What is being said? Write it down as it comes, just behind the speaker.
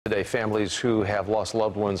Today, families who have lost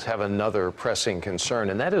loved ones have another pressing concern,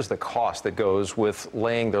 and that is the cost that goes with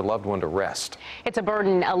laying their loved one to rest. It's a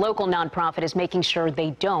burden a local nonprofit is making sure they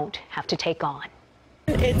don't have to take on.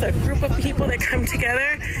 It's a group of people that come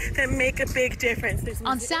together that make a big difference.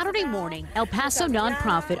 On Saturday morning, El Paso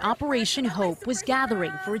nonprofit Operation Hope was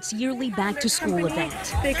gathering for its yearly back-to-school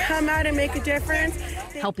event. They come out and make a difference,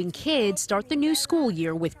 helping kids start the new school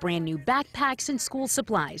year with brand new backpacks and school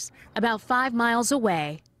supplies. About 5 miles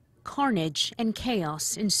away, carnage and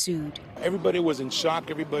chaos ensued. Everybody was in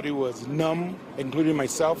shock. Everybody was numb, including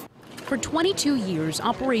myself. For 22 years,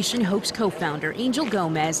 Operation Hope's co-founder, Angel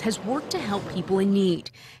Gomez, has worked to help people in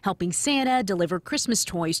need, helping Santa deliver Christmas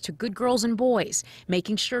toys to good girls and boys,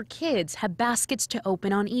 making sure kids have baskets to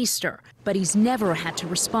open on Easter. But he's never had to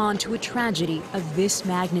respond to a tragedy of this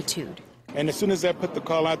magnitude. And as soon as I put the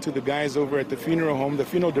call out to the guys over at the funeral home, the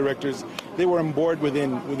funeral directors, they were on board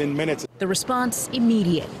within minutes. The response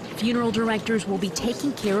immediate. Funeral directors will be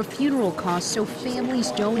taking care of funeral costs so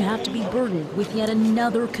families don't have to be burdened with yet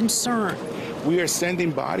another concern. We are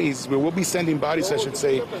sending bodies, we'll be sending bodies, I should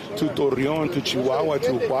say, to Torreon, to Chihuahua,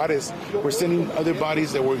 to Juarez. We're sending other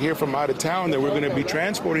bodies that were here from out of town that we're going to be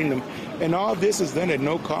transporting them. And all this is done at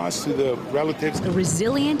no cost to the relatives. The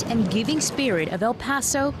resilient and giving spirit of El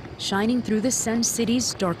Paso shining through the Sun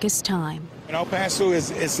City's darkest time. And El Paso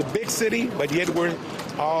is a big city, but yet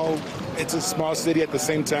it's a small city at the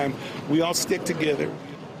same time. We all stick together.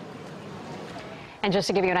 And just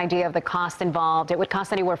to give you an idea of the cost involved, it would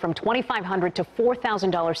cost anywhere from $2,500 to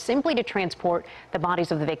 $4,000 simply to transport the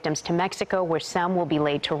bodies of the victims to Mexico, where some will be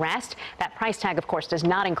laid to rest. That price tag, of course, does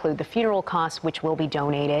not include the funeral costs, which will be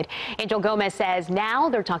donated. Angel Gomez says now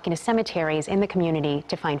they're talking to cemeteries in the community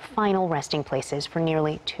to find final resting places for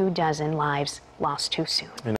nearly 24 lives lost too soon.